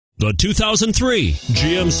The 2003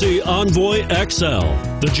 GMC Envoy XL.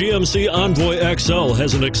 The GMC Envoy XL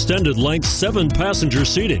has an extended length 7-passenger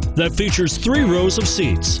seating that features 3 rows of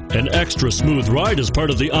seats. An extra smooth ride is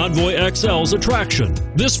part of the Envoy XL's attraction.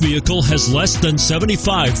 This vehicle has less than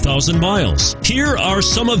 75,000 miles. Here are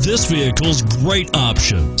some of this vehicle's great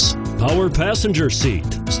options: power passenger seat,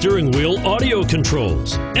 steering wheel audio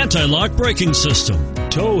controls, anti-lock braking system,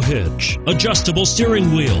 tow hitch, adjustable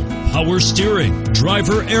steering wheel, power steering,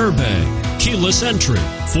 driver airbag, keyless entry,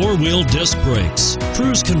 4-wheel disc brakes,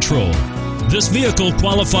 cruise control. This vehicle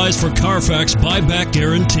qualifies for Carfax buyback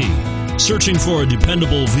guarantee. Searching for a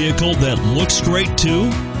dependable vehicle that looks great too?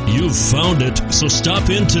 You've found it, so stop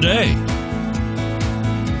in today.